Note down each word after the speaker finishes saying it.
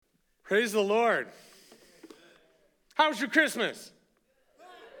Praise the Lord. How was your Christmas?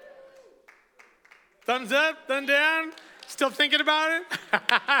 Thumbs up, thumb down? Still thinking about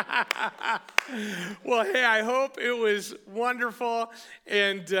it? Well, hey, I hope it was wonderful.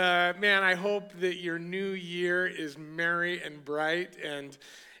 And man, I hope that your new year is merry and bright. And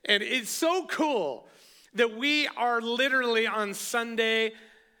it's so cool that we are literally on Sunday,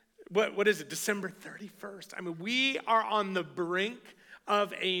 what is it, December 31st? I mean, we are on the brink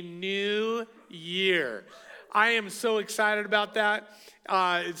of a new year. I am so excited about that.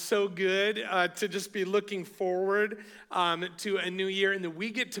 It's so good to just be looking forward to a new year, and that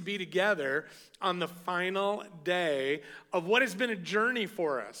we get to be together on the final day of what has been a journey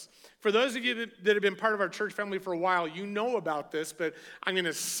for us. For those of you that have been part of our church family for a while, you know about this, but I'm going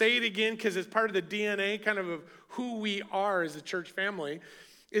to say it again because it's part of the DNA kind of who we are as a church family,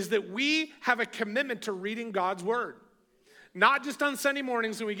 is that we have a commitment to reading God's word. Not just on Sunday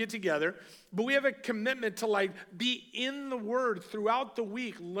mornings when we get together, but we have a commitment to be in the Word throughout the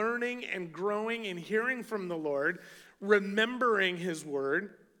week, learning and growing and hearing from the Lord, remembering His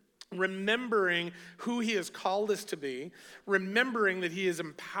Word, remembering who He has called us to be, remembering that He has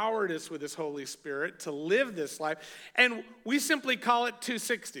empowered us with His Holy Spirit to live this life. And we simply call it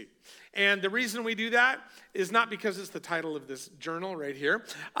 260. And the reason we do that is not because it's the title of this journal right here,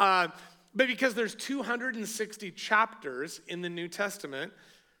 but because there's 260 chapters in the New Testament.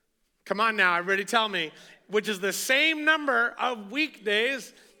 Come on now, everybody tell me, which is the same number of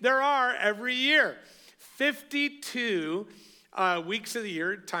weekdays there are every year. 52 weeks of the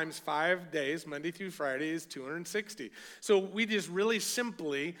year times 5 days, Monday through Friday, is 260. So we just really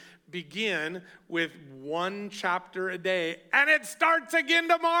simply begin with one chapter a day, and it starts again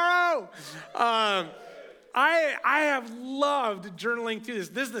tomorrow. I have loved journaling through this.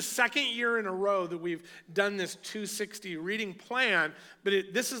 This is the second year in a row that we've done this 260 reading plan, but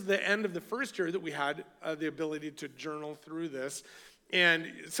this is the end of the first year that we had the ability to journal through this.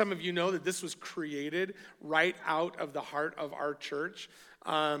 And some of you know that this was created right out of the heart of our church.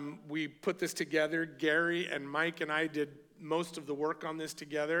 We put this together. Gary and Mike and I did most of the work on this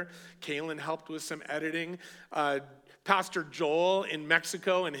together. Kaylin helped with some editing. Pastor Joel in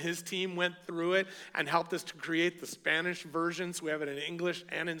Mexico and his team went through it and helped us to create the Spanish version. So we have it in English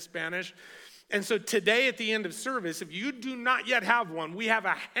and in Spanish. And so today at the end of service, if you do not yet have one, we have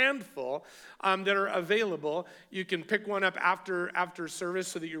a handful that are available. You can pick one up after service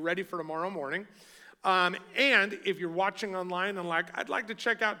so that you're ready for tomorrow morning. And if you're watching online and I'd like to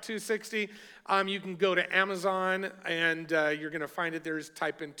check out 260, you can go to Amazon and you're going to find it there. Just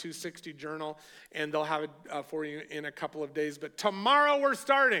type in 260 journal and they'll have it for you in a couple of days. But tomorrow we're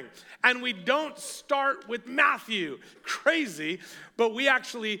starting, and we don't start with Matthew. Crazy. But we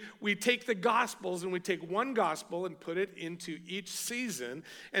take the Gospels and we take one Gospel and put it into each season.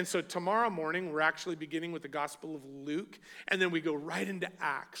 And so tomorrow morning we're actually beginning with the Gospel of Luke, and then we go right into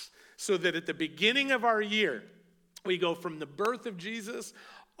Acts. So that at the beginning of our year, we go from the birth of Jesus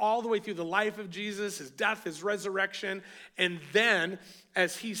all the way through the life of Jesus, his death, his resurrection, and then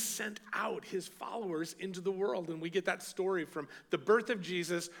as he sent out his followers into the world. And we get that story from the birth of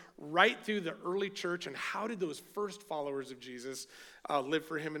Jesus right through the early church, and how did those first followers of Jesus live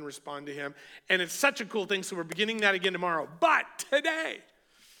for him and respond to him. And it's such a cool thing, so we're beginning that again tomorrow. But today,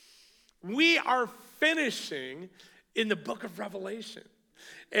 we are finishing in the book of Revelation.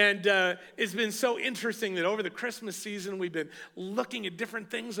 And it's been so interesting that over the Christmas season, we've been looking at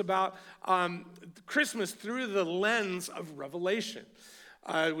different things about Christmas through the lens of Revelation.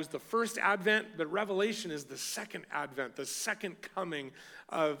 It was the first Advent, but Revelation is the second Advent, the second coming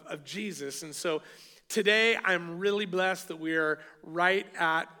of Jesus. And so today, I'm really blessed that we are right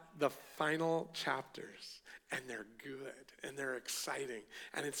at the final chapters. And they're good, and they're exciting,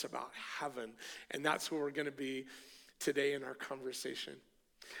 and it's about heaven. And that's where we're going to be today in our conversation.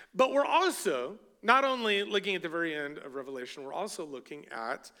 But we're also not only looking at the very end of Revelation, we're also looking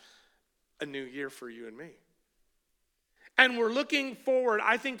at a new year for you and me. And we're looking forward,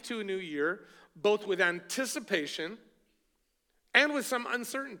 I think, to a new year, both with anticipation and with some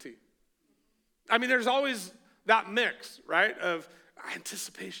uncertainty. I mean, there's always that mix, right, of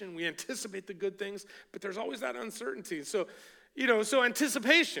anticipation. We anticipate the good things, but there's always that uncertainty. So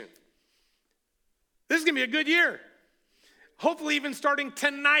anticipation. This is going to be a good year. Hopefully even starting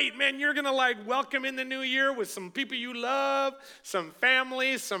tonight, man, you're going to welcome in the new year with some people you love, some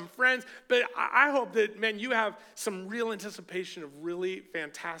family, some friends. But I hope that, man, you have some real anticipation of really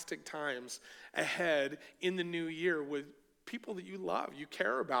fantastic times ahead in the new year with people that you love, you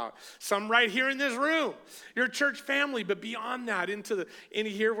care about. Some right here in this room, your church family, but beyond that, into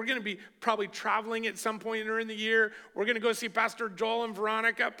here, we're going to be probably traveling at some point during the year. We're going to go see Pastor Joel and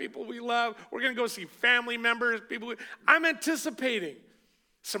Veronica, people we love. We're going to go see family members, I'm anticipating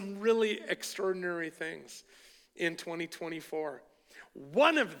some really extraordinary things in 2024.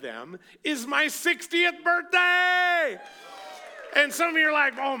 One of them is my 60th birthday. And some of you are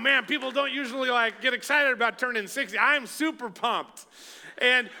like, oh man, people don't usually get excited about turning 60. I'm super pumped.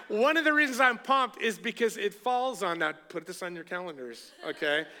 And one of the reasons I'm pumped is because it falls on that, put this on your calendars,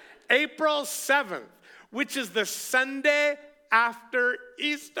 okay? April 7th, which is the Sunday after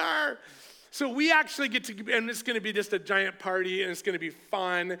Easter. So we actually get to, and it's going to be just a giant party, and it's going to be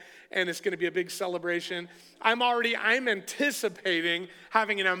fun, and it's going to be a big celebration. I'm anticipating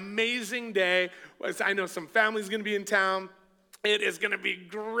having an amazing day. I know some family's going to be in town. It is going to be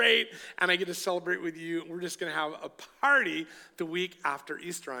great, and I get to celebrate with you. We're just going to have a party the week after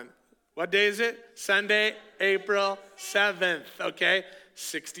Easter on, what day is it? Sunday, April 7th, okay?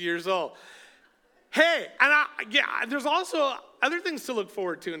 60 years old. Hey, and there's also other things to look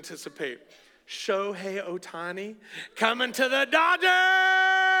forward to, anticipate. Shohei Ohtani coming to the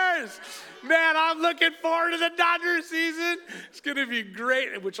Dodgers. Man, I'm looking forward to the Dodgers season. It's going to be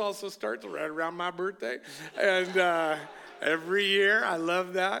great, which also starts right around my birthday. And every year, I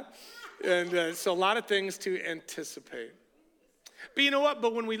love that. And so a lot of things to anticipate. But you know what?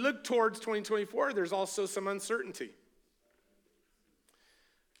 But when we look towards 2024, there's also some uncertainty.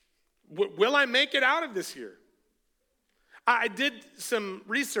 Will I make it out of this year? I did some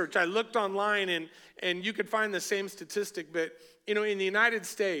research. I looked online, and you could find the same statistic. But, in the United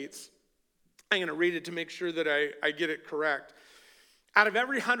States, I'm going to read it to make sure that I get it correct. Out of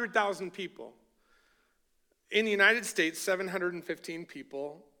every 100,000 people, in the United States, 715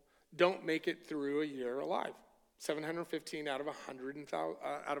 people don't make it through a year alive. 715 out of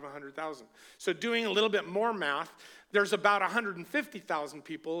 100,000. So doing a little bit more math, there's about 150,000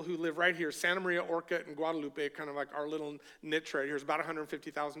 people who live right here, Santa Maria, Orcutt, and Guadalupe, kind of like our little niche right here, is about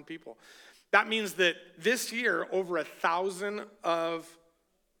 150,000 people. That means that this year, over 1,000 of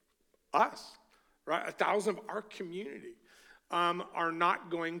us, right, 1,000 of our community are not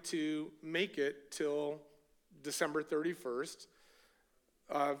going to make it till December 31st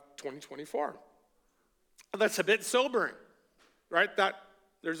of 2024. That's a bit sobering, right? That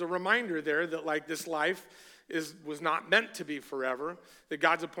there's a reminder there that this life was not meant to be forever, that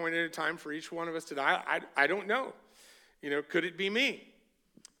God's appointed a time for each one of us to die. I don't know. Could it be me?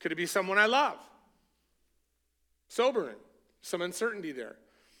 Could it be someone I love? Sobering, some uncertainty there.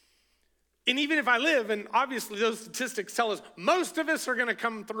 And even if I live, and obviously those statistics tell us most of us are going to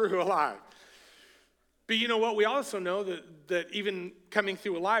come through alive. But you know what? We also know that even coming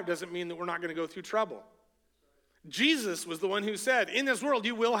through alive doesn't mean that we're not going to go through trouble. Jesus was the one who said, in this world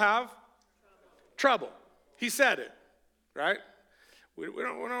you will have trouble. He said it, right? We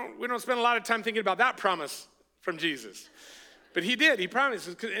don't spend a lot of time thinking about that promise from Jesus. But he did. He promised,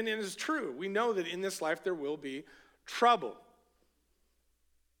 and it is true. We know that in this life there will be trouble.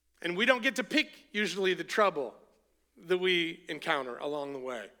 And we don't get to pick usually the trouble that we encounter along the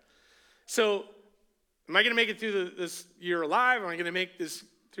way. So am I going to make it through this year alive? Am I going to make this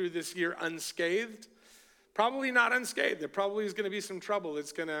through this year unscathed? Probably not unscathed. There probably is going to be some trouble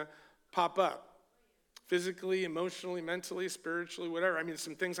that's going to pop up. Physically, emotionally, mentally, spiritually, whatever.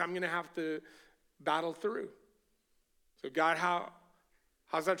 Some things I'm going to have to battle through. So God,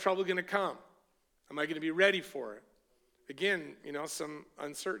 how's that trouble going to come? Am I going to be ready for it? Again, some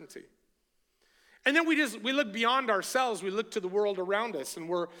uncertainty. And then we look beyond ourselves. We look to the world around us, and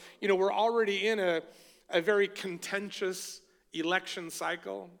we're already in a very contentious election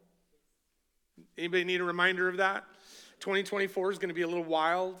cycle. Anybody need a reminder of that? 2024 is going to be a little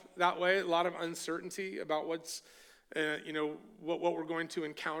wild that way. A lot of uncertainty about what we're going to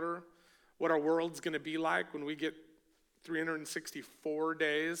encounter, what our world's going to be like when we get 364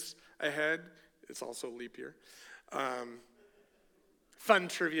 days ahead. It's also leap year. Fun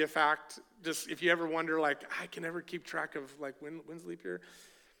trivia fact, just if you ever wonder, I can never keep track of when's leap year?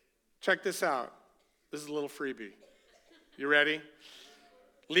 Check this out. This is a little freebie. You ready?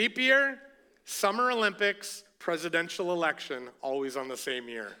 Leap year, Summer Olympics, presidential election, always on the same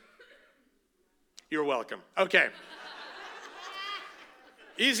year. You're welcome. Okay.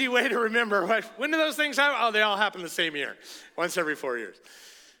 Easy way to remember. When do those things happen? Oh, they all happen the same year, once every 4 years.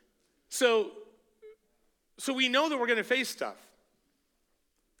 So we know that we're going to face stuff.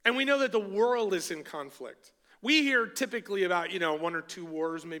 And we know that the world is in conflict. We hear typically about, 1 or 2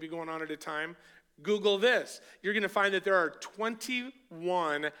 wars maybe going on at a time. Google this. You're going to find that there are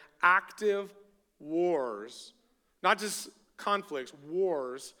 21 active wars not just conflicts,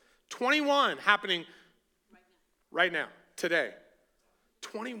 wars. 21 happening right now, today.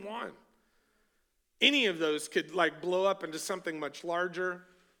 21. Any of those could blow up into something much larger.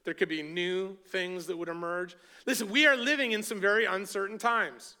 There could be new things that would emerge. Listen, we are living in some very uncertain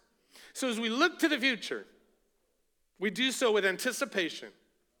times. So as we look to the future, we do so with anticipation.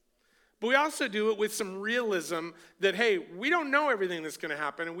 But we also do it with some realism that, hey, we don't know everything that's going to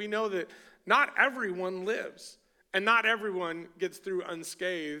happen, and we know that not everyone lives, and not everyone gets through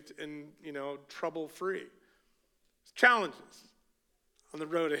unscathed and, trouble-free. Challenges on the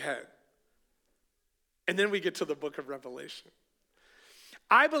road ahead. And then we get to the book of Revelation.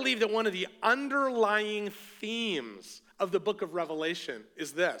 I believe that one of the underlying themes of the book of Revelation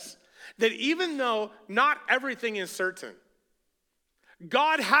is this, that even though not everything is certain,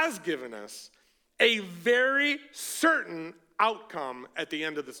 God has given us a very certain outcome at the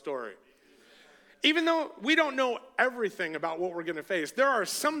end of the story. Even though we don't know everything about what we're going to face, there are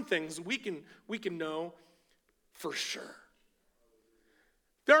some things we can know for sure.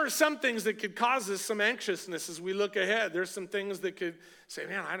 There are some things that could cause us some anxiousness as we look ahead. There's some things that could say,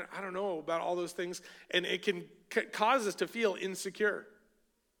 man, I don't know about all those things. And it can cause us to feel insecure.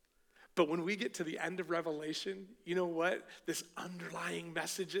 But when we get to the end of Revelation, you know what this underlying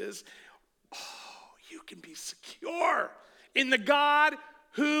message is? Oh, you can be secure in the God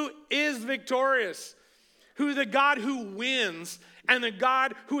who is victorious, who the God who wins, and the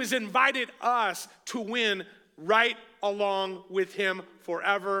God who has invited us to win right along with him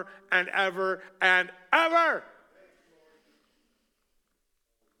forever and ever and ever.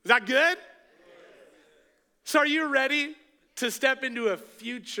 Is that good? So are you ready to step into a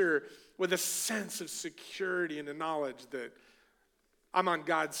future with a sense of security and a knowledge that I'm on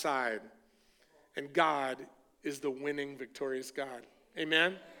God's side and God is the winning, victorious God?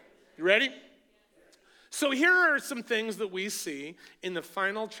 Amen? You ready? So here are some things that we see in the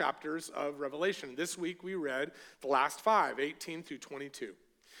final chapters of Revelation. This week we read the last 5, 18 through 22.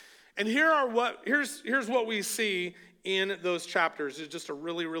 And here's what we see in those chapters. It's just a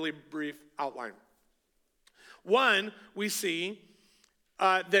really, really brief outline. One, we see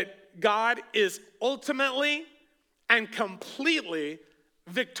that God is ultimately and completely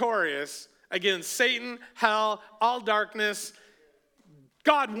victorious against Satan, hell, all darkness.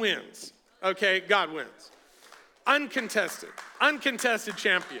 God wins. Okay, God wins. Uncontested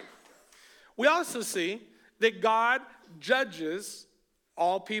champion. We also see that God judges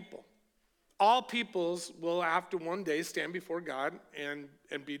all people. All peoples will have to one day stand before God and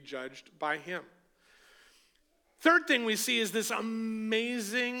be judged by him. Third thing we see is this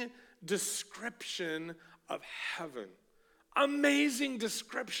amazing description of heaven. Amazing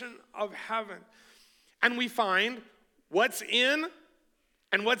description of heaven. And we find what's in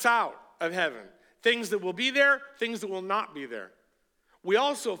and what's out of heaven. Things that will be there, things that will not be there. We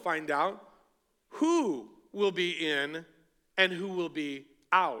also find out who will be in and who will be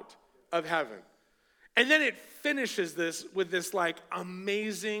out of heaven. And then it finishes this with this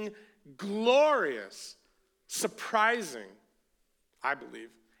amazing, glorious, surprising, I believe,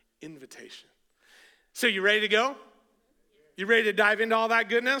 invitation. So you ready to go? You ready to dive into all that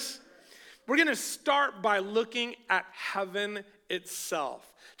goodness? We're going to start by looking at heaven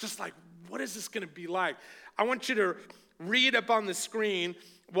itself. Just what is this going to be like? I want you to read up on the screen,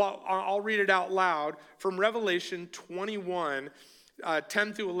 I'll read it out loud, from Revelation 21,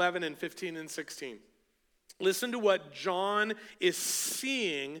 10 through 11 and 15 and 16. Listen to what John is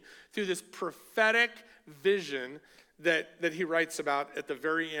seeing through this prophetic vision that he writes about at the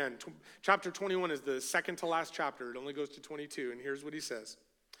very end. Chapter 21 is the second to last chapter. It only goes to 22, and here's what he says.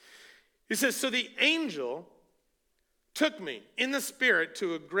 He says, "So the angel took me in the spirit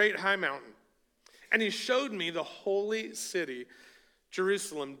to a great high mountain, and he showed me the holy city,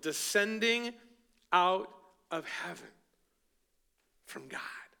 Jerusalem, descending out of heaven from God."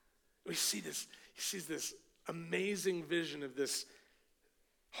 We see this, he sees this amazing vision of this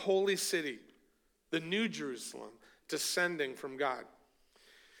holy city, the new Jerusalem, descending from God.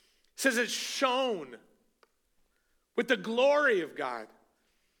 It says it shone with the glory of God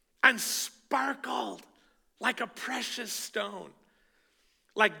and sparkled like a precious stone,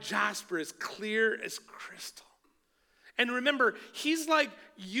 like jasper, as clear as crystal. And remember, he's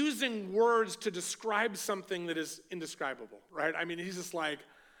using words to describe something that is indescribable, right? I mean, he's just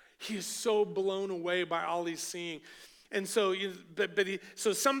he is so blown away by all he's seeing. And so,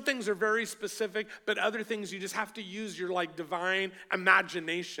 so some things are very specific, but other things you just have to use your like divine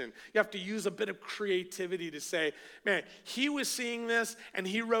imagination. You have to use a bit of creativity to say, man, he was seeing this and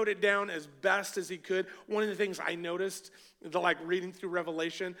he wrote it down as best as he could. One of the things I noticed, like reading through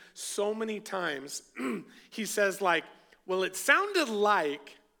Revelation, so many times he says like, well, it sounded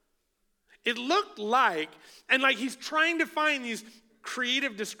like, it looked like, and like he's trying to find these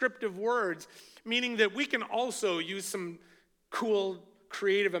creative descriptive words, meaning that we can also use some cool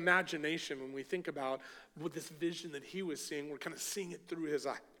creative imagination when we think about what this vision that he was seeing. We're kind of seeing it through his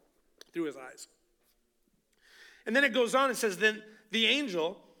eyes. And then it goes on and says, then the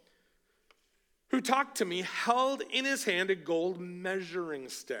angel who talked to me held in his hand a gold measuring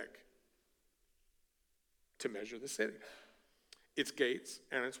stick to measure the city, its gates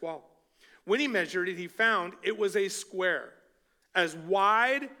and its wall. When he measured it, he found it was a square, as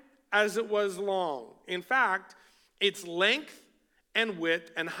wide as it was long. In fact, its length and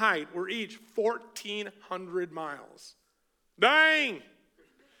width and height were each 1,400 miles. Dang!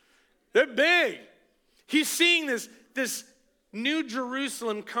 They're big. He's seeing this new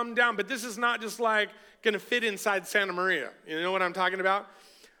Jerusalem come down, but this is not just like going to fit inside Santa Maria. You know what I'm talking about?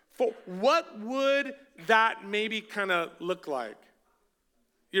 What would that maybe kind of look like?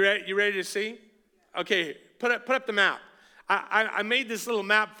 You ready to see? Okay, put up the map. I made this little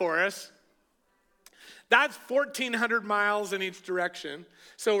map for us. That's 1,400 miles in each direction.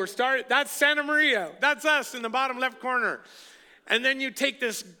 So that's Santa Maria. That's us in the bottom left corner. And then you take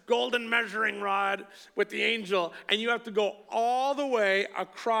this golden measuring rod with the angel, and you have to go all the way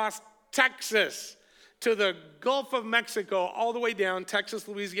across Texas to the Gulf of Mexico, all the way down,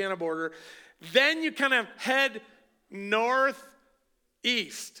 Texas-Louisiana border. Then you kind of head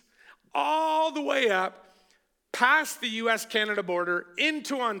northeast, all the way up, past the U.S.-Canada border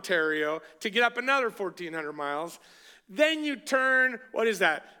into Ontario to get up another 1,400 miles. Then you turn, what is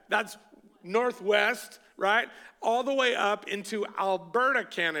that? That's northwest, right? All the way up into Alberta,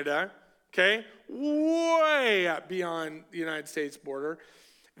 Canada, okay? Way up beyond the United States border.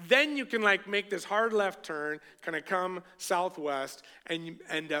 Then you can like make this hard left turn, kind of come southwest, and you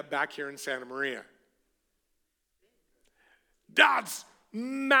end up back here in Santa Maria. That's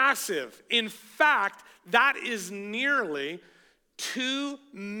massive. In fact, that is nearly 2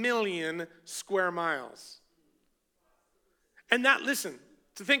 million square miles. And that, listen,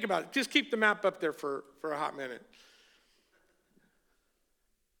 to think about it, just keep the map up there for a hot minute.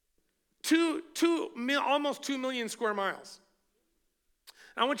 Almost 2 million square miles.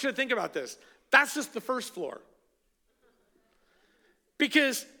 I want you to think about this. That's just the first floor.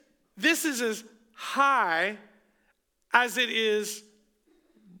 Because this is as high as it is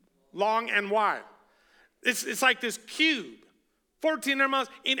long and wide. It's like this cube, 1,400 miles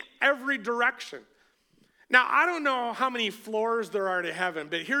in every direction. Now, I don't know how many floors there are to heaven,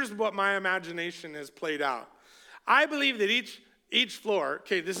 but here's what my imagination has played out. I believe that each floor,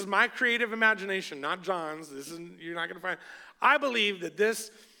 okay, this is my creative imagination, not John's. You're not going to find. I believe that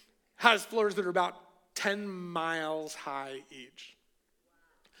this has floors that are about 10 miles high each.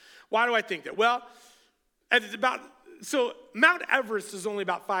 Why do I think that? Well, so Mount Everest is only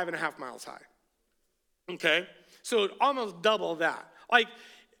about 5.5 miles high. Okay? So almost double that. Like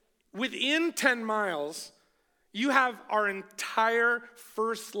within 10 miles, you have our entire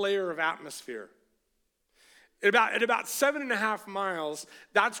first layer of atmosphere. At about 7.5 miles,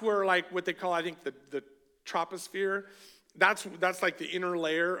 that's where like what they call, I think, the troposphere. That's like the inner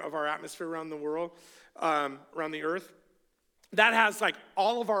layer of our atmosphere around the world, around the earth. That has like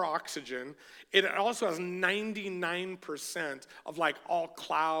all of our oxygen. It also has 99% of like all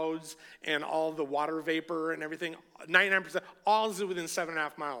clouds and all the water vapor and everything. 99%, all is within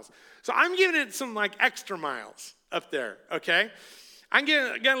 7.5 miles. So I'm giving it some like extra miles up there, okay? I'm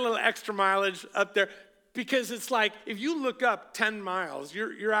getting a little extra mileage up there because it's like if you look up 10 miles,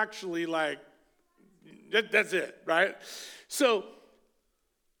 you're actually like, that's it, right? So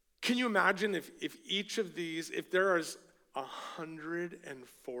can you imagine if each of these, if there is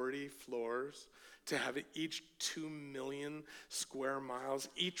 140 floors to have each 2 million square miles,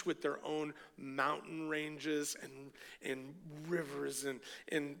 each with their own mountain ranges and rivers and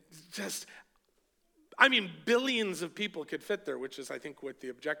just, I mean, billions of people could fit there, which is, I think, what the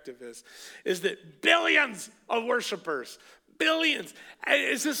objective is that billions of worshipers, billions.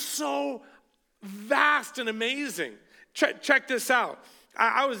 It's just so vast and amazing. Check this out.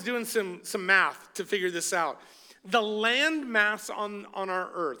 I was doing some math to figure this out. The land mass on our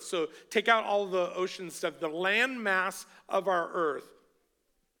earth, so take out all the ocean stuff, the land mass of our earth,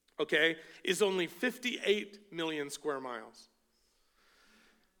 okay, is only 58 million square miles.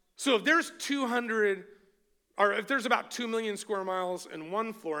 So if there's or if there's about 2 million square miles in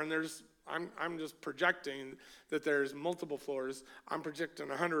one floor, and I'm just projecting that there's multiple floors, I'm projecting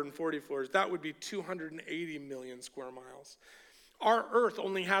 140 floors, that would be 280 million square miles. Our Earth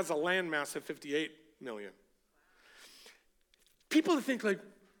only has a landmass of 58 million. People think like,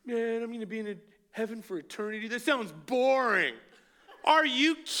 man, I'm going to be in heaven for eternity. That sounds boring. Are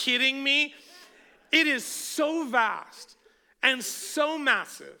you kidding me? It is so vast and so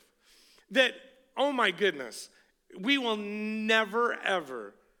massive that, oh my goodness, we will never,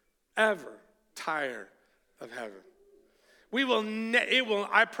 ever, ever tire of heaven.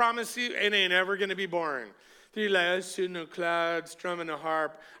 I promise you, it ain't ever going to be boring. You're like, I sit in the clouds, strumming a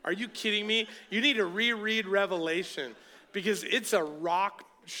harp. Are you kidding me? You need to reread Revelation because it's a rock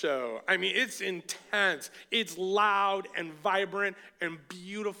show. I mean, it's intense. It's loud and vibrant and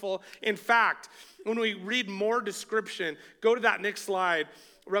beautiful. In fact, when we read more description, go to that next slide,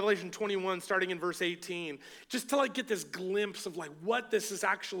 Revelation 21, starting in verse 18, just to like get this glimpse of like what this is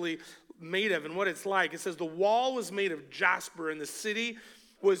actually made of and what it's like. It says the wall was made of jasper and the city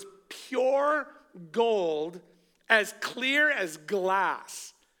was pure gold, as clear as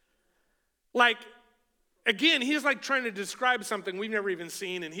glass. Like, again, he's like trying to describe something we've never even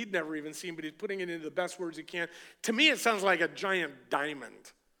seen and he'd never even seen, but he's putting it into the best words he can. To me, it sounds like a giant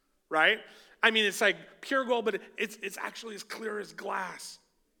diamond, right? I mean, it's like pure gold, but it's actually as clear as glass.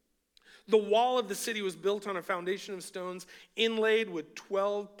 The wall of the city was built on a foundation of stones inlaid with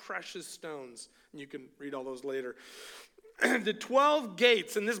 12 precious stones. And you can read all those later. The 12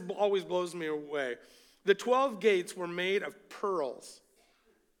 gates, and this always blows me away, the 12 gates were made of pearls.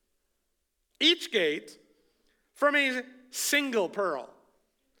 Each gate from a single pearl.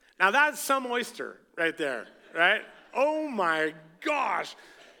 Now that's some oyster right there, right? Oh my gosh.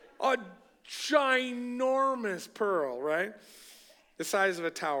 A ginormous pearl, right? The size of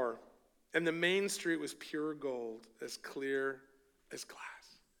a tower. And the main street was pure gold, as clear as glass.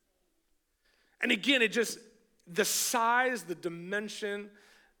 And again, it just, the size, the dimension,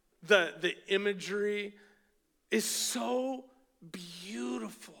 the imagery is so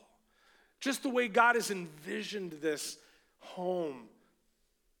beautiful. Just the way God has envisioned this home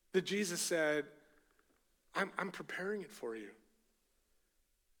that Jesus said, I'm preparing it for you.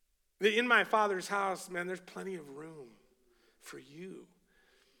 In my Father's house, man, there's plenty of room for you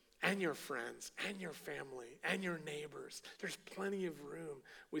and your friends and your family and your neighbors. There's plenty of room.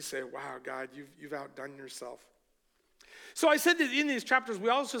 We say, wow, God, you've outdone yourself. So I said that in these chapters, we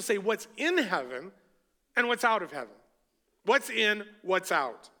also say what's in heaven and what's out of heaven. What's in, what's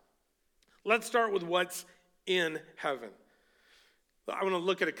out. Let's start with what's in heaven. I want to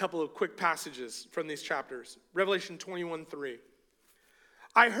look at a couple of quick passages from these chapters. Revelation 21:3.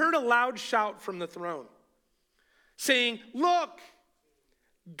 I heard a loud shout from the throne saying, look,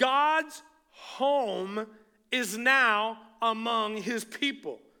 God's home is now among his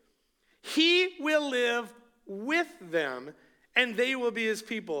people. He will live with them, and they will be his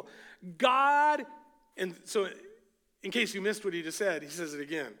people. God, and so in case you missed what he just said, he says it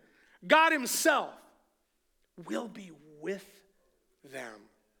again. God himself will be with them.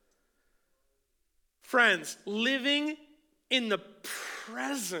 Friends, living in the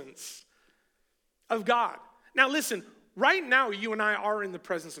presence of God. Now listen, right now you and I are in the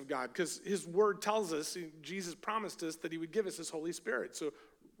presence of God because his word tells us, Jesus promised us that he would give us his Holy Spirit. So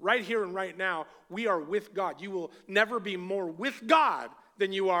right here and right now, we are with God. You will never be more with God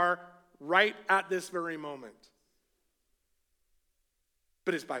than you are right at this very moment.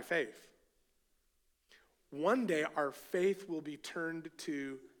 But it's by faith. One day our faith will be turned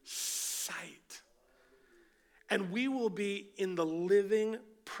to sight. And we will be in the living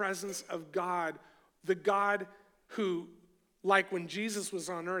presence of God, the God who, like when Jesus was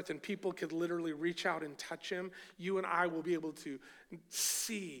on earth and people could literally reach out and touch him, you and I will be able to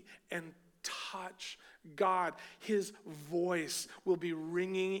see and touch God. His voice will be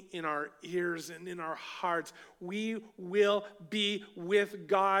ringing in our ears and in our hearts. We will be with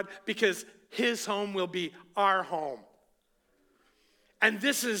God because his home will be our home. And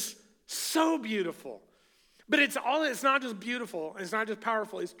this is so beautiful. But it's not just beautiful, it's not just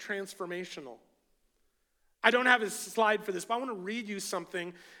powerful, it's transformational. I don't have a slide for this, but I want to read you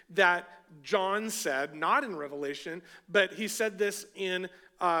something that John said, not in Revelation, but he said this in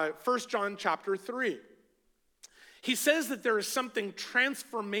 1 John chapter 3. He says that there is something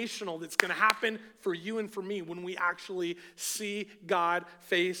transformational that's going to happen for you and for me when we actually see God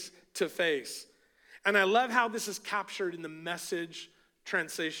face to face. And I love how this is captured in the Message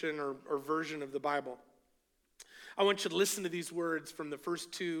translation or version of the Bible. I want you to listen to these words from the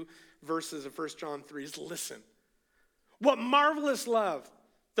first two verses of 1 John 3. Just listen. What marvelous love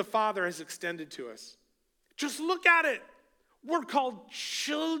the Father has extended to us. Just look at it. We're called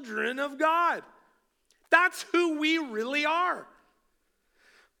children of God. That's who we really are.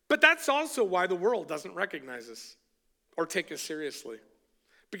 But that's also why the world doesn't recognize us or take us seriously,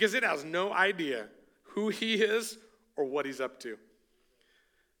 because it has no idea who he is or what he's up to.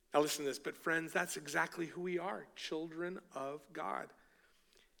 Now listen to this, but friends, that's exactly who we are, children of God.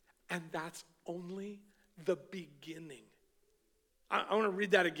 And that's only the beginning. I want to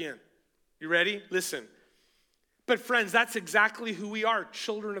read that again. You ready? Listen. But friends, that's exactly who we are,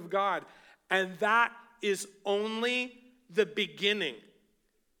 children of God. And that is only the beginning.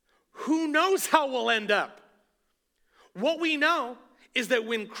 Who knows how we'll end up? What we know is that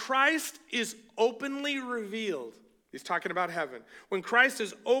when Christ is openly revealed, he's talking about heaven. When Christ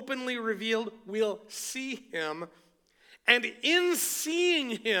is openly revealed, we'll see him. And in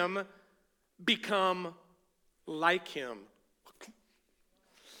seeing him, become like him.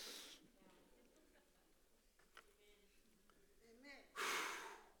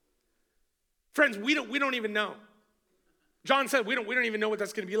 Friends, we don't even know. John said we don't even know what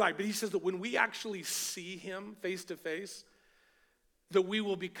that's going to be like. But he says that when we actually see him face to face, that we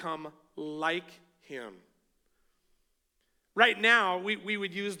will become like him. Right now, we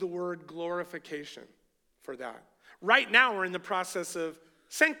would use the word glorification for that. Right now, we're in the process of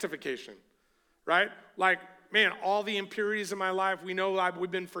sanctification, right? Like, man, all the impurities in my life, we know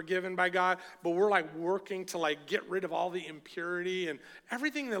we've been forgiven by God, but we're like working to like get rid of all the impurity and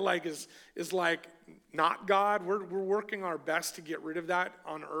everything that like is like not God. We're working our best to get rid of that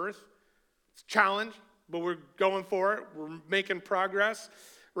on earth. It's a challenge, but we're going for it. We're making progress,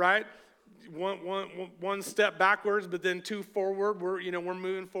 right? One step backwards, but then two forward. We're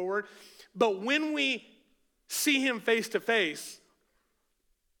moving forward. But when we see him face to face,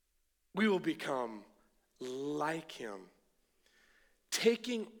 we will become like him,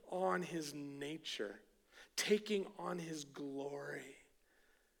 taking on his nature, taking on his glory.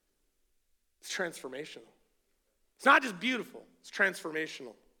 It's transformational. It's not just beautiful, it's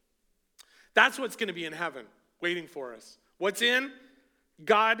transformational. That's what's going to be in heaven, waiting for us. What's in?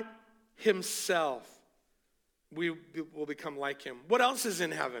 God himself. We will become like him. What else is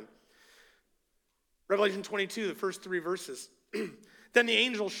in heaven? Revelation 22, the first 3 verses. Then the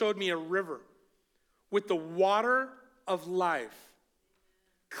angel showed me a river with the water of life,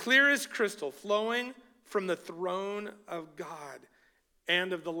 clear as crystal, flowing from the throne of God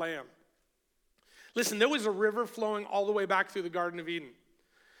and of the Lamb. Listen, there was a river flowing all the way back through the Garden of Eden.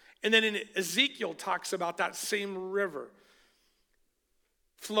 And then in Ezekiel talks about that same river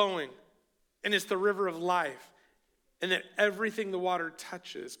flowing, and it's the river of life, and that everything the water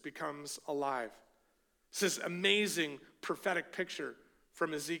touches becomes alive. It's this amazing prophetic picture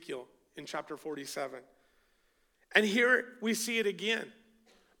from Ezekiel in chapter 47. And here we see it again.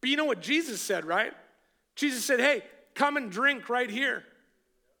 But you know what Jesus said, right? Jesus said, hey, come and drink right here.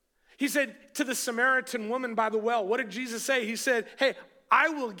 He said to the Samaritan woman by the well, what did Jesus say? He said, hey, I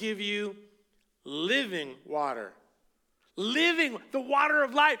will give you living water. Living, the water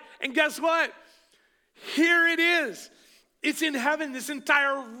of life. And guess what? Here it is. It's in heaven, this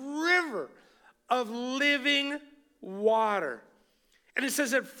entire river of living water. And it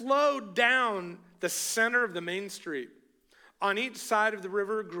says it flowed down the center of the main street. On each side of the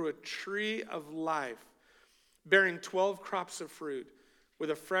river grew a tree of life, bearing 12 crops of fruit,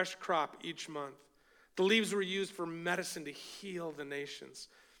 with a fresh crop each month. The leaves were used for medicine to heal the nations.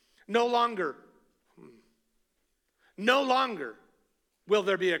 No longer will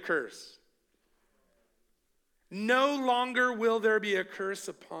there be a curse. No longer will there be a curse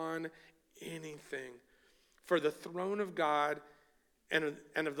upon anything. For the throne of God and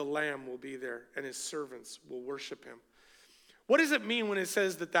of the Lamb will be there, and his servants will worship him. What does it mean when it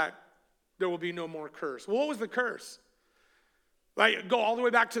says that there will be no more curse? Well, what was the curse? Like, go all the way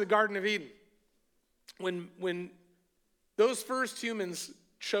back to the Garden of Eden. When those first humans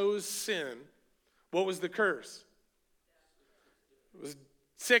chose sin, what was the curse? It was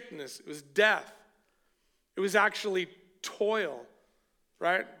sickness. It was death. It was actually toil,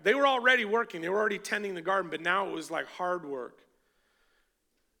 right? They were already working. They were already tending the garden, but now it was like hard work.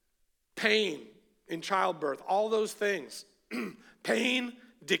 Pain in childbirth, all those things. Pain,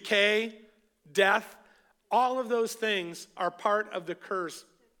 decay, death, all of those things are part of the curse.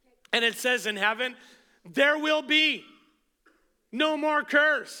 And it says in heaven, there will be no more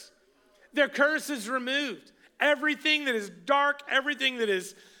curse. The curse is removed. Everything that is dark, everything that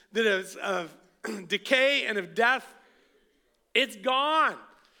is of decay and of death, it's gone.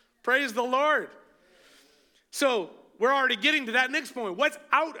 Praise the Lord. So we're already getting to that next point. What's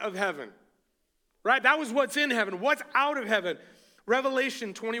out of heaven? Right? That was what's in heaven. What's out of heaven?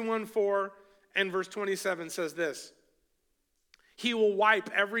 Revelation 21:4 and verse 27 says this: He will wipe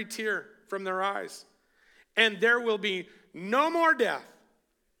every tear from their eyes, and there will be no more death,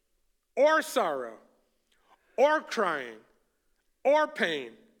 or sorrow, or crying, or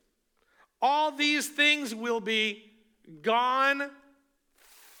pain. All these things will be gone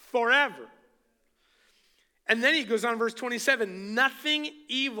forever. And then he goes on, verse 27, nothing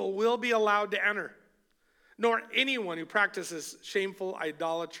evil will be allowed to enter, nor anyone who practices shameful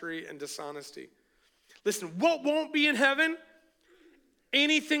idolatry and dishonesty. Listen, what won't be in heaven?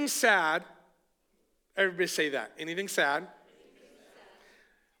 Anything sad. Everybody say that. Anything sad.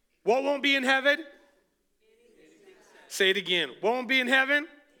 What won't be in heaven? Say it again. What won't be in heaven?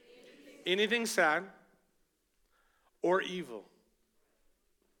 Anything sad or evil.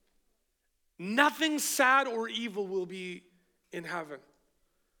 Nothing sad or evil will be in heaven.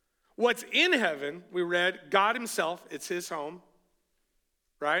 What's in heaven, we read, God himself, it's his home,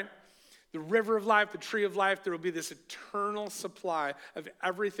 right? The river of life, the tree of life, there will be this eternal supply of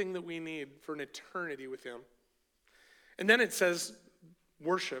everything that we need for an eternity with him. And then it says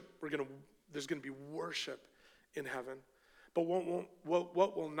worship. There's going to be worship in heaven. But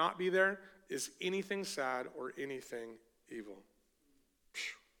what will not be there is anything sad or anything evil.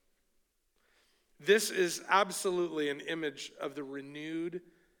 This is absolutely an image of the renewed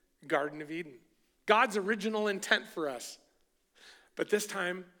Garden of Eden. God's original intent for us. But this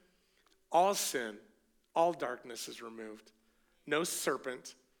time, all sin, all darkness is removed. No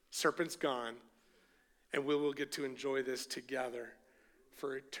serpent. Serpent's gone. And we will get to enjoy this together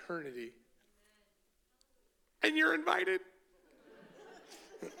for eternity. And you're invited.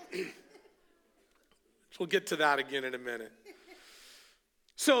 We'll get to that again in a minute.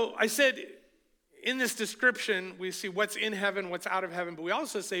 So I said, in this description, we see what's in heaven, what's out of heaven, but we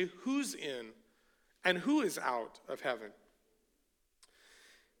also say who's in and who is out of heaven.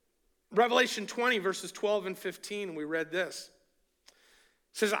 Revelation 20, verses 12 and 15, we read this.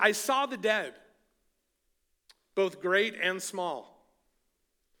 It says, I saw the dead, both great and small,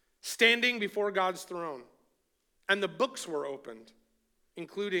 standing before God's throne, and the books were opened,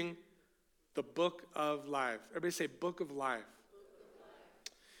 including the book of life. Everybody say, book of life.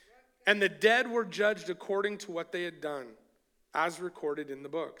 And the dead were judged according to what they had done, as recorded in the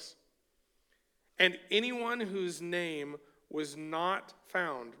books. And anyone whose name was not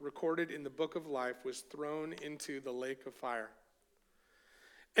found recorded in the book of life was thrown into the lake of fire.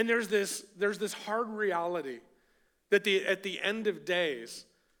 And there's this hard reality that at the end of days,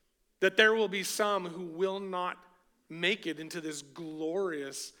 that there will be some who will not make it into this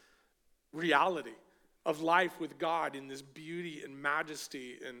glorious reality of life with God in this beauty and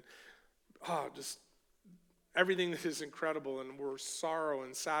majesty and just everything that is incredible, and where sorrow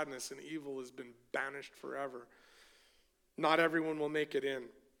and sadness and evil has been banished forever. Not everyone will make it in.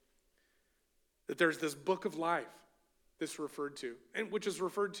 That there's this book of life that's referred to, and which is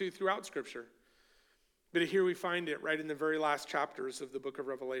referred to throughout Scripture. But here we find it right in the very last chapters of the book of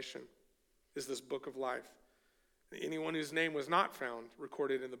Revelation, is this book of life. Anyone whose name was not found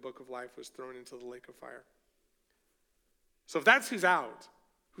recorded in the book of life was thrown into the lake of fire. So if that's who's out,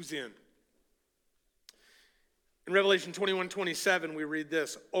 who's in? In Revelation 21:27, we read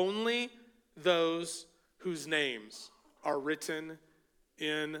this: only those whose names are written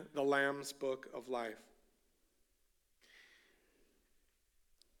in the Lamb's book of life.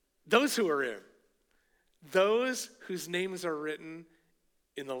 Those who are in. Those whose names are written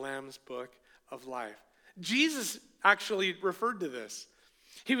in the Lamb's book of life. Jesus actually referred to this.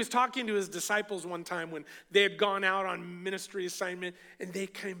 He was talking to his disciples one time when they had gone out on ministry assignment, and they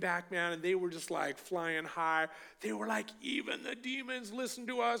came back, man, and they were just like flying high. They were like, even the demons listen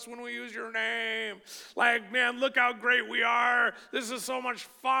to us when we use your name. Like, man, look how great we are. This is so much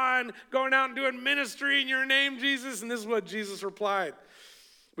fun going out and doing ministry in your name, Jesus. And this is what Jesus replied.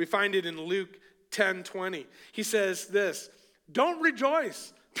 We find it in Luke 10:20. He says this: don't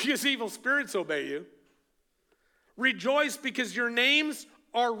rejoice because evil spirits obey you. Rejoice because your names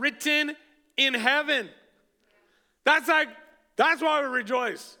are written in heaven. That's why we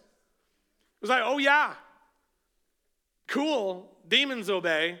rejoice. It was like, oh yeah, cool, demons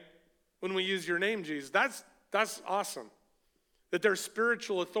obey when we use your name, Jesus. That's awesome. That there's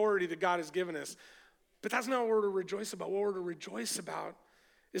spiritual authority that God has given us. But that's not what we're to rejoice about. What we're to rejoice about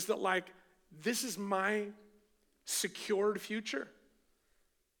is that, like, this is my secured future.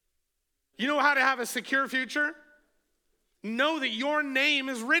 You know how to have a secure future? Know that your name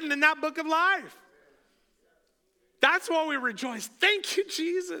is written in that book of life. That's why we rejoice. Thank you,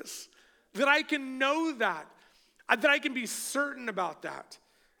 Jesus, that I can know that I can be certain about that.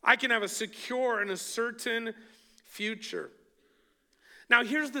 I can have a secure and a certain future. Now,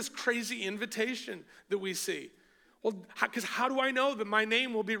 here's this crazy invitation that we see. Well, because how do I know that my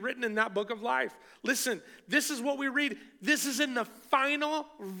name will be written in that book of life? Listen, this is what we read. This is in the final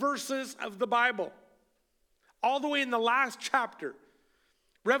verses of the Bible, all the way in the last chapter.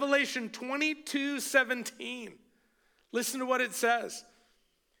 Revelation 22:17. Listen to what it says.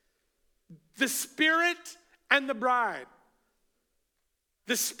 The Spirit and the bride.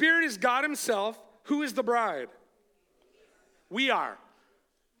 The Spirit is God himself. Who is the bride? We are.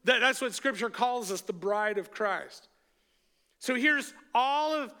 That's what Scripture calls us, the bride of Christ. So here's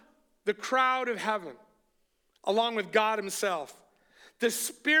all of the crowd of heaven, along with God himself. The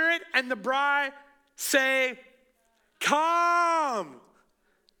Spirit and the bride say, come.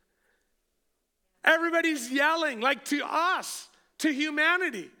 Everybody's yelling, like to us, to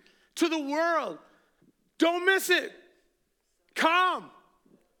humanity, to the world. Don't miss it. Come.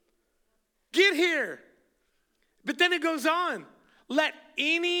 Get here. But then it goes on. Let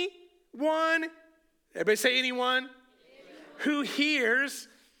anyone, everybody say anyone, who hears,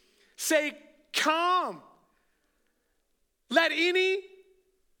 say, come. Let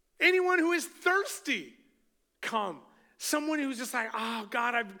anyone who is thirsty come. Someone who's just like, oh,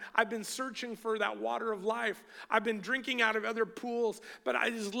 God, I've been searching for that water of life. I've been drinking out of other pools, but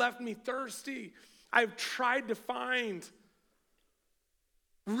it has left me thirsty. I've tried to find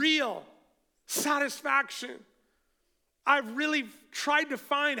real satisfaction. I've really tried to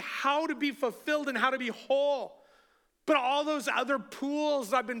find how to be fulfilled and how to be whole. But all those other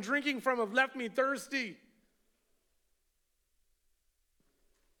pools I've been drinking from have left me thirsty. It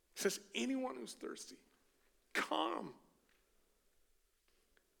says, anyone who's thirsty, come.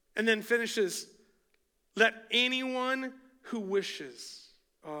 And then finishes, let anyone who wishes.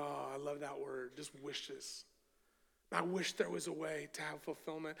 Oh, I love that word, just wishes. I wish there was a way to have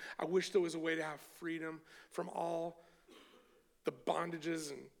fulfillment. I wish there was a way to have freedom from all the bondages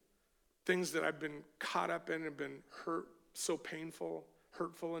and things that I've been caught up in and been so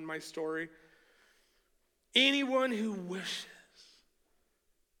hurtful in my story. Anyone who wishes,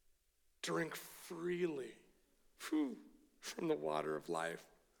 drink freely from the water of life.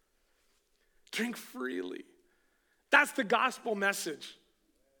 Drink freely. That's the gospel message.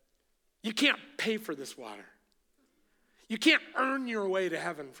 You can't pay for this water. You can't earn your way to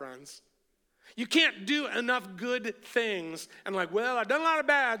heaven, friends. You can't do enough good things and well, I've done a lot of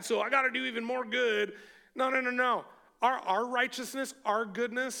bad, so I got to do even more good. No. Our righteousness, our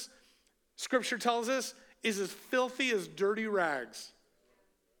goodness, Scripture tells us, is as filthy as dirty rags.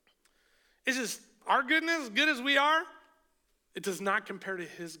 Is our goodness good as we are? It does not compare to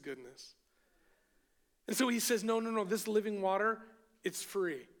his goodness. And so he says, no, this living water, it's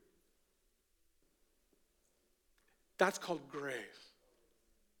free. That's called grace.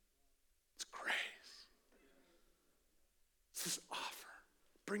 It's grace. It's this offer.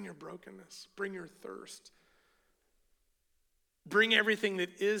 Bring your brokenness. Bring your thirst. Bring everything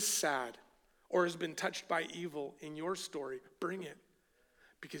that is sad or has been touched by evil in your story. Bring it.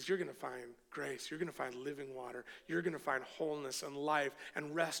 Because you're going to find grace. You're going to find living water. You're going to find wholeness and life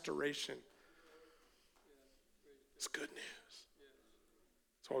and restoration. It's good news.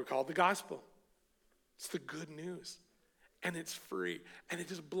 It's what we call the gospel. It's the good news. And it's free. And it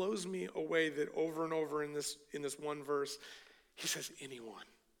just blows me away that over and over in this one verse, he says, anyone.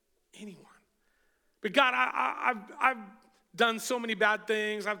 But God, I've done so many bad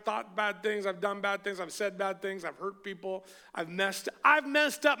things. I've thought bad things. I've done bad things. I've said bad things. I've hurt people. I've messed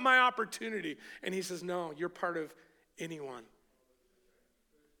up my opportunity. And he says, no, you're part of anyone.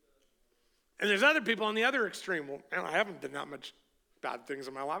 And there's other people on the other extreme. Well, man, I haven't done that much bad things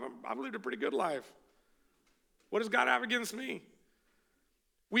in my life. I've lived a pretty good life. What does God have against me?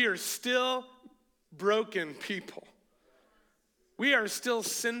 We are still broken people. We are still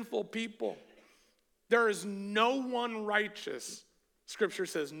sinful people. There is no one righteous. Scripture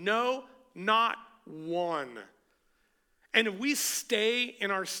says, no, not one. And if we stay in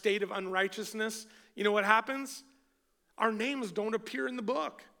our state of unrighteousness, you know what happens? Our names don't appear in the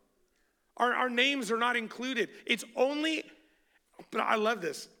book. Our names are not included. It's only, but I love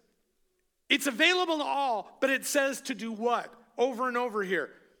this. It's available to all, but it says to do what? Over and over here.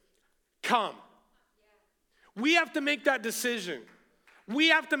 Come. We have to make that decision. We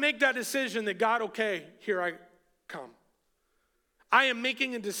have to make that decision that God, okay, here I come. I am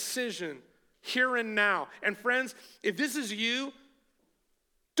making a decision here and now. And friends, if this is you,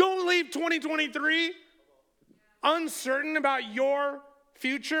 don't leave 2023 uncertain about your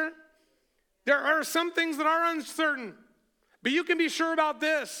future. There are some things that are uncertain, but you can be sure about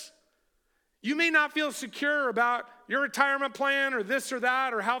this. You may not feel secure about your retirement plan or this or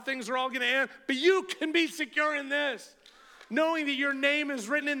that or how things are all going to end, but you can be secure in this. knowing that your name is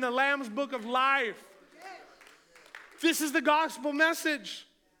written in the Lamb's book of life. This is the gospel message.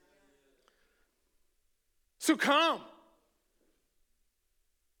 So come.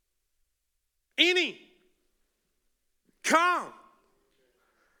 Come.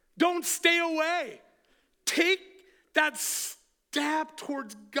 Don't stay away. Take that step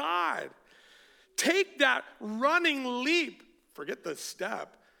towards God. Take that running leap. Forget the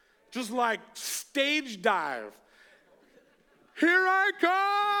step. Just like stage dive. Here I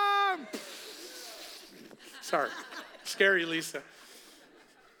come. Sorry. Scary Lisa.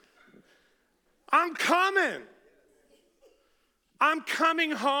 I'm coming. I'm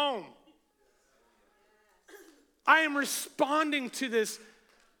coming home. I am responding to this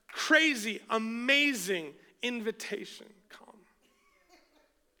crazy, amazing invitation. Come.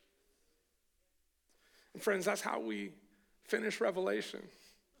 And friends, that's how we finish Revelation.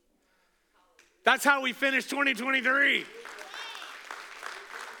 That's how we finish 2023.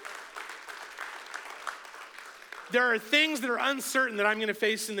 There are things that are uncertain that I'm going to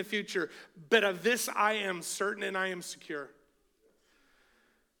face in the future, but of this I am certain and I am secure.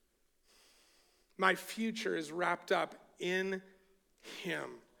 My future is wrapped up in him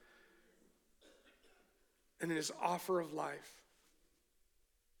and in his offer of life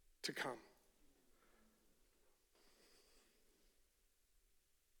to come.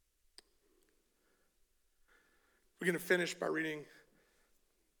 We're going to finish by reading,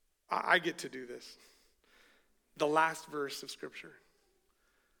 I get to do this, the last verse of Scripture.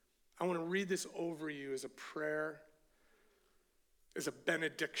 I want to read this over you as a prayer, as a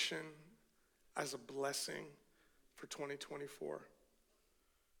benediction, as a blessing for 2024.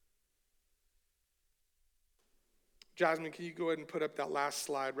 Jasmine, can you go ahead and put up that last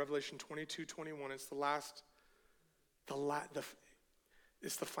slide, Revelation 22:21. It's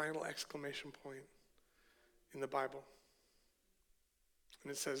it's the final exclamation point in the Bible.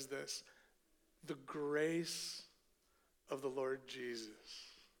 And it says this: the grace of the Lord Jesus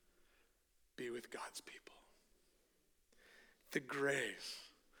be with God's people. The grace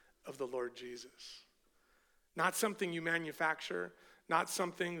of the Lord Jesus. Not something you manufacture, not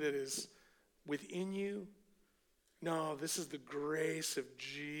something that is within you. No, this is the grace of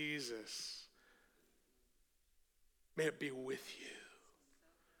Jesus. May it be with you.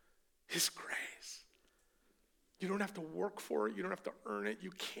 His grace. You don't have to work for it. You don't have to earn it.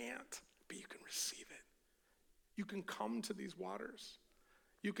 You can't, but you can receive it. You can come to these waters.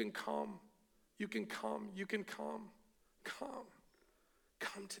 You can come. You can come. You can come. Come.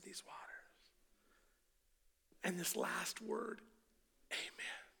 Come to these waters. And this last word,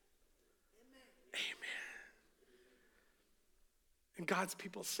 amen. Amen. And God's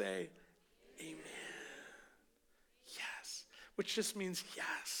people say, amen. Yes. Which just means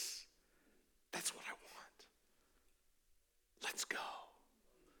yes. That's what I want. Let's go.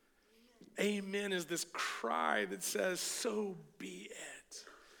 Amen is this cry that says, so be it.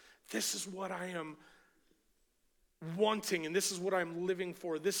 This is what I am wanting, and this is what I'm living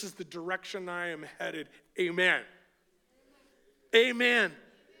for. This is the direction I am headed. Amen. Amen.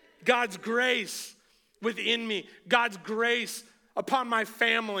 God's grace within me. God's grace upon my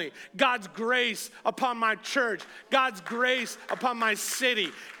family. God's grace upon my church. God's grace upon my city.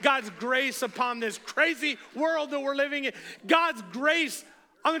 God's grace upon this crazy world that we're living in. God's grace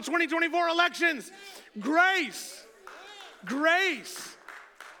on the 2024 elections. Grace. Grace.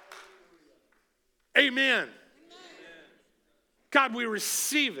 Amen. God, we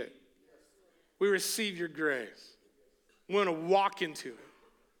receive it. We receive your grace. We want to walk into it.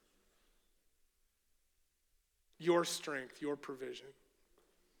 Your strength, your provision.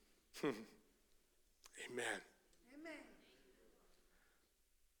 Amen. Amen.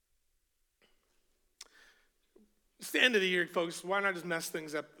 It's the end of the year, folks. Why not just mess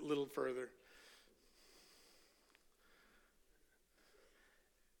things up a little further?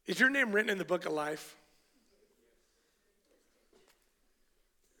 Is your name written in the book of life?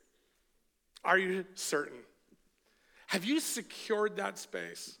 Are you certain? Have you secured that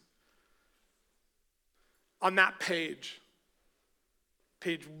space? On that page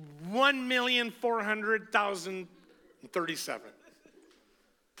 1,400,037.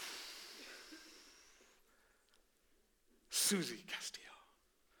 Susie Castillo.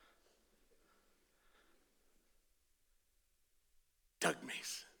 Doug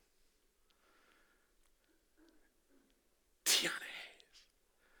Mason. Tiana Hayes.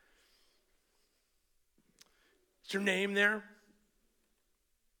 Is your name there?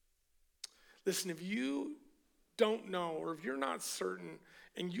 Listen, if you don't know, or if you're not certain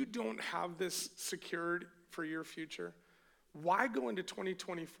and you don't have this secured for your future, why go into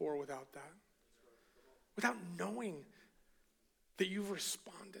 2024 without that? Without knowing that you've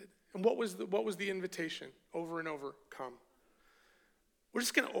responded. And what was the invitation over and over? Come. We're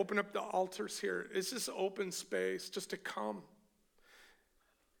just going to open up the altars here. It's this open space just to come.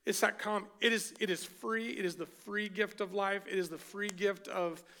 It's that come. It is free. It is the free gift of life. It is the free gift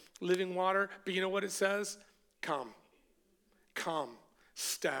of living water. But you know what it says? Come. Come.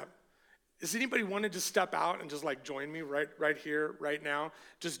 Step. Is anybody wanting to step out and just like join me right here, right now?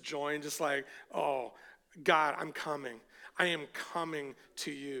 Just join, just like, oh, God, I'm coming. I am coming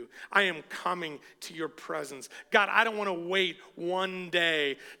to you. I am coming to your presence. God, I don't want to wait one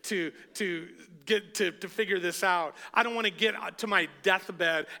day to figure this out. I don't want to get to my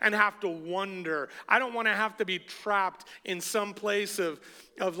deathbed and have to wonder. I don't want to have to be trapped in some place of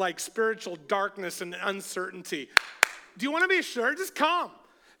like spiritual darkness and uncertainty. Do you want to be sure? Just come.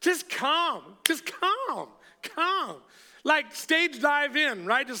 Just come. Just come. Come. Like stage dive in,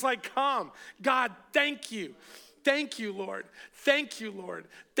 right? Just like come. God, thank you. Thank you, Lord. Thank you, Lord.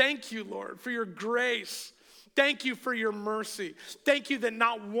 Thank you, Lord, for your grace. Thank you for your mercy. Thank you that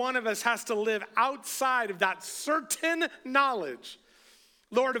not one of us has to live outside of that certain knowledge,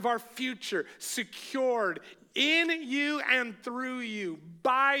 Lord, of our future, secured in you and through you,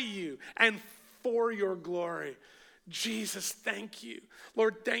 by you, and for your glory. Jesus, thank you.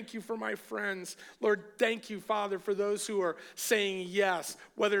 Lord, thank you for my friends. Lord, thank you, Father, for those who are saying yes,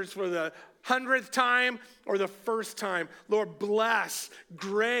 whether it's for the 100th time or the first time. Lord, bless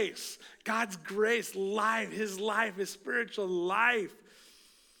grace, God's grace, life, his spiritual life,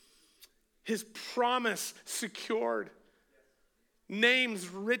 his promise secured, names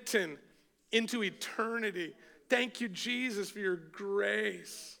written into eternity. Thank you, Jesus, for your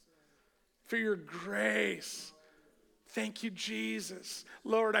grace, for your grace. Thank you, Jesus.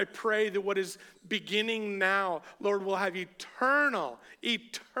 Lord, I pray that what is beginning now, Lord, will have eternal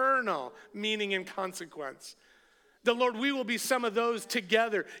meaning and consequence. That, Lord, we will be some of those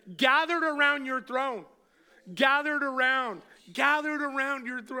together, gathered around your throne, gathered around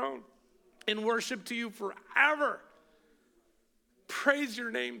your throne in worship to you forever. Praise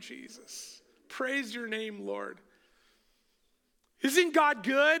your name, Jesus. Praise your name, Lord. Isn't God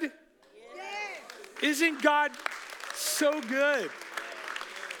good? Yeah. Isn't God so good?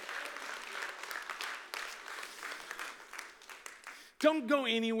 Don't go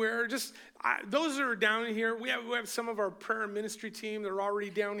anywhere. Just those that are down here, we have some of our prayer and ministry team that are already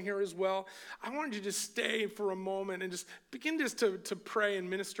down here as well. I wanted you to just stay for a moment and just begin to pray and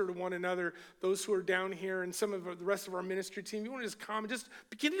minister to one another. Those who are down here and some of the rest of our ministry team, you want to just come and just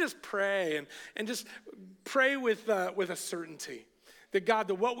begin to just pray and just pray with a certainty. That God,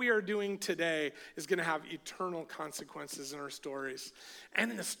 that what we are doing today is going to have eternal consequences in our stories and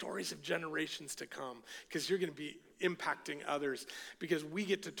in the stories of generations to come, because you're going to be impacting others, because we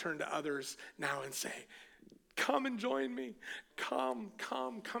get to turn to others now and say, come and join me. Come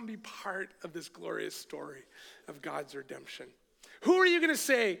be part of this glorious story of God's redemption. Who are you going to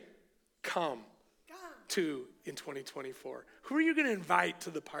say, come to in 2024? Who are you going to invite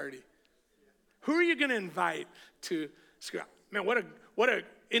to the party? Who are you going to invite to school? Man, what a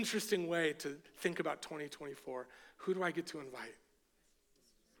interesting way to think about 2024. Who do I get to invite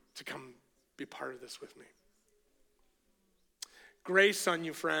to come be part of this with me? Grace on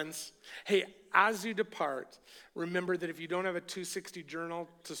you, friends. Hey, as you depart, remember that if you don't have a 260 journal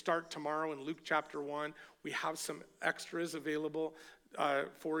to start tomorrow in Luke chapter 1, we have some extras available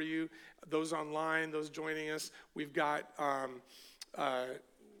for you. Those online, those joining us, we've got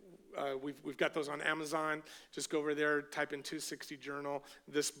we've got those on Amazon. Just go over there, type in 260 journal.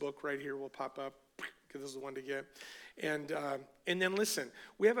 This book right here will pop up, because this is the one to get. And then listen,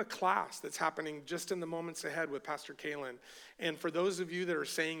 we have a class that's happening just in the moments ahead with Pastor Kalen. And for those of you that are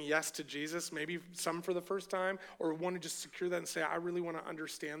saying yes to Jesus, maybe some for the first time, or want to just secure that and say, I really want to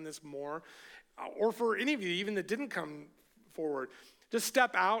understand this more, or for any of you even that didn't come forward, just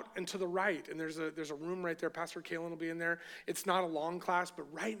step out and to the right, and there's a room right there. Pastor Kalen will be in there. It's not a long class, but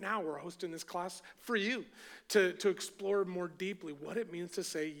right now we're hosting this class for you to explore more deeply what it means to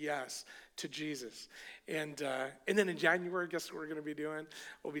say yes to Jesus. And then in January, guess what we're going to be doing?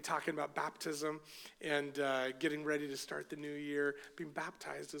 We'll be talking about baptism and getting ready to start the new year, being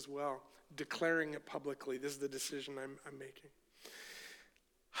baptized as well, declaring it publicly. This is the decision I'm making.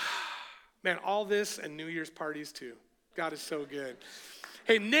 Man, all this and New Year's parties too. God is so good.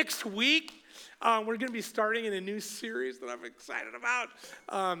 Hey, next week, we're going to be starting in a new series that I'm excited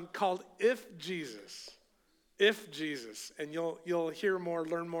about called If Jesus. If Jesus. And you'll hear more,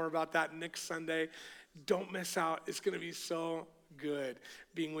 learn more about that next Sunday. Don't miss out. It's going to be so good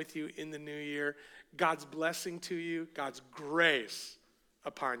being with you in the new year. God's blessing to you, God's grace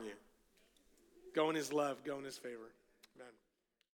upon you. Go in his love, go in his favor.